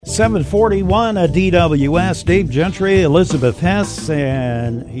741 at DWS, Dave Gentry, Elizabeth Hess,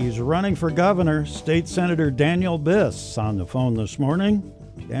 and he's running for governor, State Senator Daniel Biss on the phone this morning.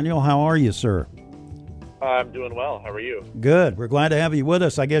 Daniel, how are you, sir? I'm doing well. How are you? Good. We're glad to have you with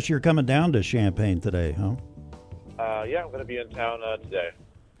us. I guess you're coming down to Champaign today, huh? Yeah, I'm going to be in town today.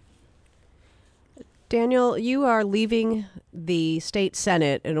 Daniel, you are leaving the state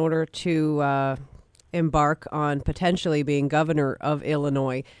Senate in order to embark on potentially being governor of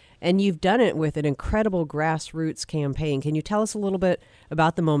Illinois, and you've done it with an incredible grassroots campaign. Can you tell us a little bit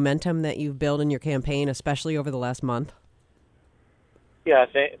about the momentum that you've built in your campaign, especially over the last month? Yeah,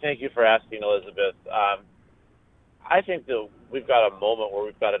 thank you for asking, Elizabeth. I think that we've got a moment where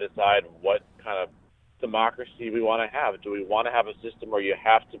we've got to decide what kind of democracy we want to have. Do we want to have a system where you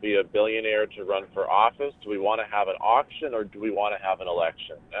have to be a billionaire to run for office? Do we want to have an auction, or do we want to have an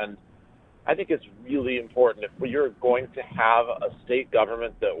election? And I think it's really important, if you're going to have a state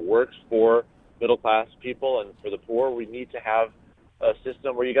government that works for middle-class people and for the poor, we need to have a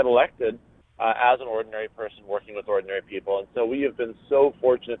system where you get elected as an ordinary person working with ordinary people. And so we have been so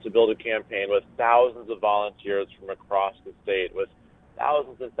fortunate to build a campaign with thousands of volunteers from across the state, with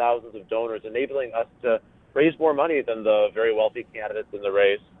thousands and thousands of donors, enabling us to raise more money than the very wealthy candidates in the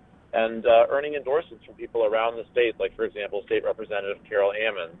race, and earning endorsements from people around the state, like, for example, State Representative Carol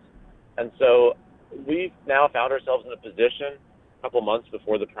Ammons. And so we've now found ourselves in a position a couple months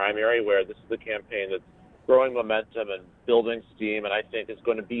before the primary where this is a campaign that's growing momentum and building steam, and I think is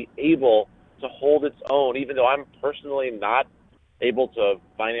going to be able to hold its own, even though I'm personally not able to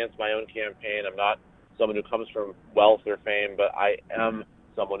finance my own campaign. I'm not someone who comes from wealth or fame, but I am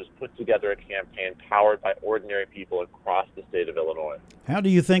someone who's put together a campaign powered by ordinary people across the state of Illinois. How do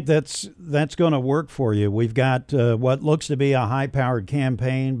you think that's going to work for you? We've got what looks to be a high-powered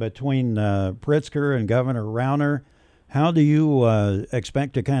campaign between Pritzker and Governor Rauner. How do you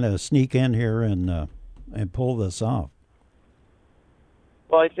expect to kind of sneak in here and pull this off?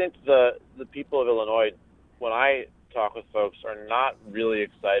 Well, I think the people of Illinois, when I talk with folks, are not really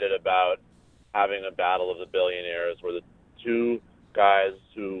excited about having a battle of the billionaires where the two guys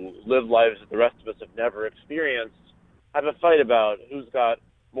who live lives that the rest of us have never experienced have a fight about who's got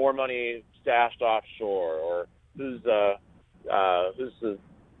more money stashed offshore, or who's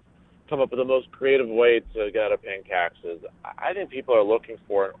come up with the most creative way to get out of paying taxes. I think people are looking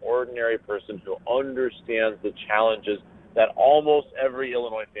for an ordinary person who understands the challenges that almost every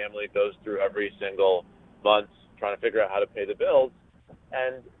Illinois family goes through every single month, trying to figure out how to pay the bills.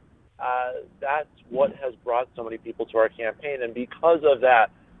 And that's what has brought so many people to our campaign. And because of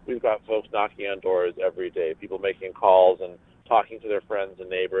that, we've got folks knocking on doors every day, people making calls and talking to their friends and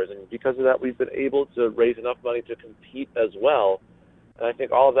neighbors. And because of that, we've been able to raise enough money to compete as well. And I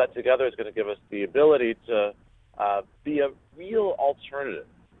think all of that together is going to give us the ability to be a real alternative,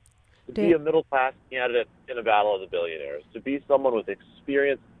 to be a middle-class candidate in a battle of the billionaires, to be someone with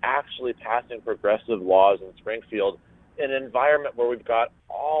experience actually passing progressive laws in Springfield in an environment where we've got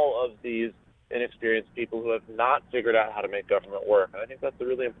all of these inexperienced people who have not figured out how to make government work. And I think that's a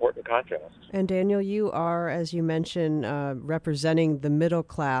really important contrast. And Daniel, you are, as you mentioned, representing the middle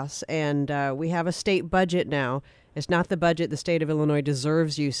class, and we have a state budget now. It's not the budget the state of Illinois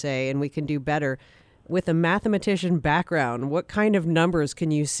deserves, you say, and we can do better. With a mathematician background, what kind of numbers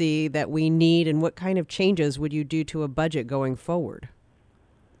can you see that we need, and what kind of changes would you do to a budget going forward?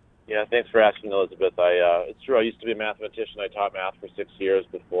 Yeah, thanks for asking, Elizabeth. It's true, I used to be a mathematician. I taught math for 6 years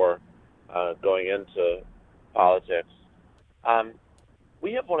before going into politics.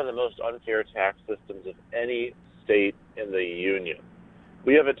 We have one of the most unfair tax systems of any state in the union.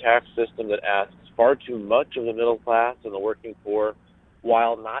 We have a tax system that asks far too much of the middle class and the working poor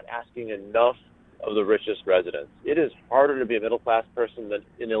while not asking enough of the richest residents. It is harder to be a middle-class person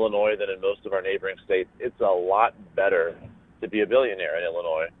in Illinois than in most of our neighboring states. It's a lot better to be a billionaire in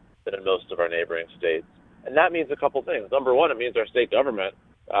Illinois than in most of our neighboring states. And that means a couple things. Number one, it means our state government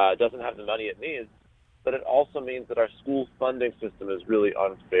doesn't have the money it needs, but it also means that our school funding system is really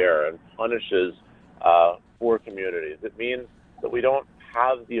unfair and punishes poor communities. It means that we don't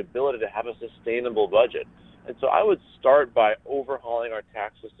have the ability to have a sustainable budget. And so I would start by overhauling our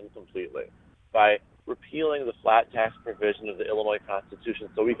tax system completely, by repealing the flat tax provision of the Illinois Constitution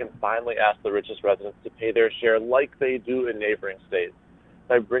so we can finally ask the richest residents to pay their share like they do in neighboring states,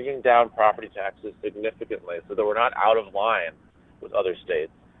 by bringing down property taxes significantly so that we're not out of line with other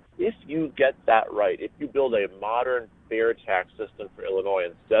states. If you get that right, if you build a modern, fair tax system for Illinois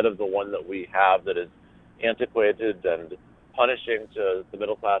instead of the one that we have that is antiquated and punishing to the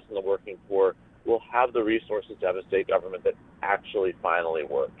middle class and the working poor, we'll have the resources to have a state government that actually finally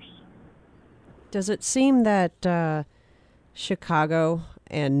works. Does it seem that Chicago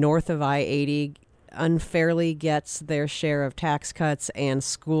and north of I-80 unfairly gets their share of tax cuts and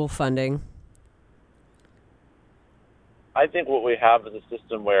school funding? I think what we have is a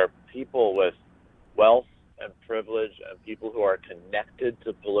system where people with wealth and privilege and people who are connected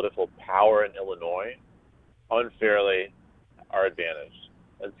to political power in Illinois unfairly are advantaged.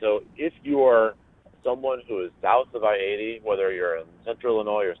 And so if you are someone who is south of I-80, whether you're in central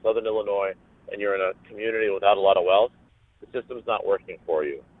Illinois or southern Illinois, and you're in a community without a lot of wealth, the system's not working for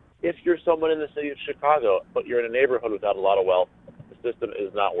you. If you're someone in the city of Chicago, but you're in a neighborhood without a lot of wealth, the system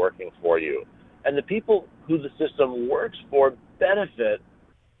is not working for you. And the people who the system works for benefit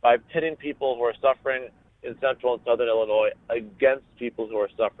by pitting people who are suffering in central and southern Illinois against people who are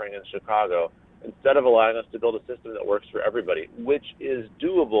suffering in Chicago, instead of allowing us to build a system that works for everybody, which is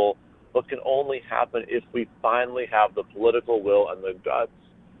doable, but can only happen if we finally have the political will and the guts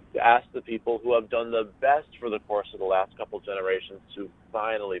to ask the people who have done the best for the course of the last couple generations to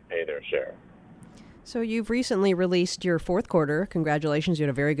finally pay their share. So you've recently released your fourth quarter. Congratulations, you had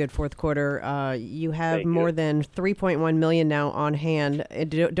a very good fourth quarter. You have more than $3.1 million now on hand.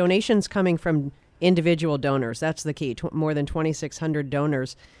 Donations coming from individual donors. That's the key. More than 2,600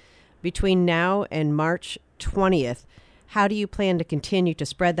 donors. Between now and March 20th, how do you plan to continue to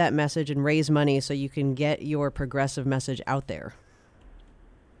spread that message and raise money so you can get your progressive message out there?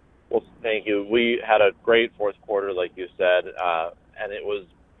 Well, thank you. We had a great fourth quarter, like you said, and it was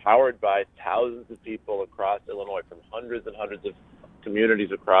powered by thousands of people across Illinois, from hundreds and hundreds of communities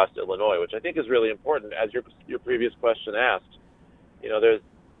across Illinois, which I think is really important. As your previous question asked, you know,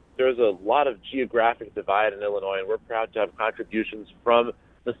 there's a lot of geographic divide in Illinois, and we're proud to have contributions from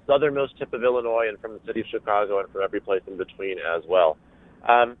the southernmost tip of Illinois and from the city of Chicago and from every place in between as well.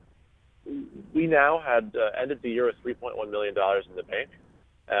 We now had ended the year with $3.1 million in the bank,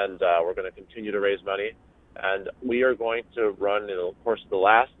 and we're going to continue to raise money. And we are going to run, in the course of the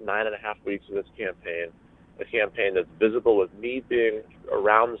last 9.5 weeks of this campaign, a campaign that's visible with me being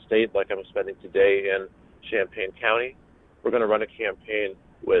around the state like I'm spending today in Champaign County. We're going to run a campaign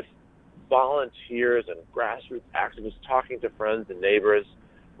with volunteers and grassroots activists talking to friends and neighbors.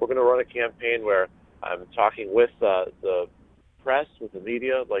 We're going to run a campaign where I'm talking with the press, with the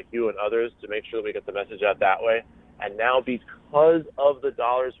media, like you and others, to make sure that we get the message out that way. And now, because of the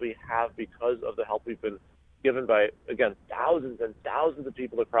dollars we have, because of the help we've been given by, again, thousands and thousands of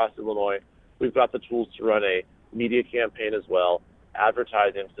people across Illinois, we've got the tools to run a media campaign as well,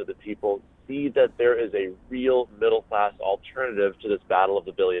 advertising so that people see that there is a real middle-class alternative to this battle of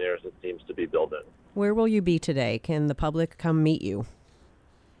the billionaires that seems to be building. Where will you be today? Can the public come meet you?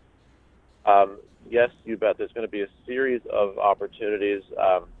 Yes, you bet. There's going to be a series of opportunities.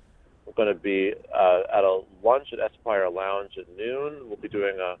 We're going to be at a lunch at Esquire Lounge at noon. We'll be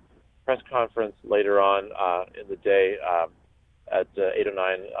doing a press conference later on in the day at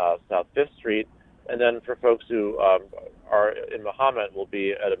 809 South 5th Street. And then for folks who are in Mahomet, we'll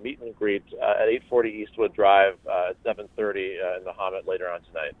be at a meet and greet at 840 Eastwood Drive at 7:30 in Mahomet later on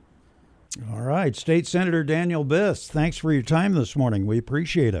tonight. All right. State Senator Daniel Biss, thanks for your time this morning. We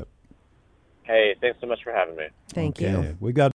appreciate it. Hey, thanks so much for having me. Thank you. We got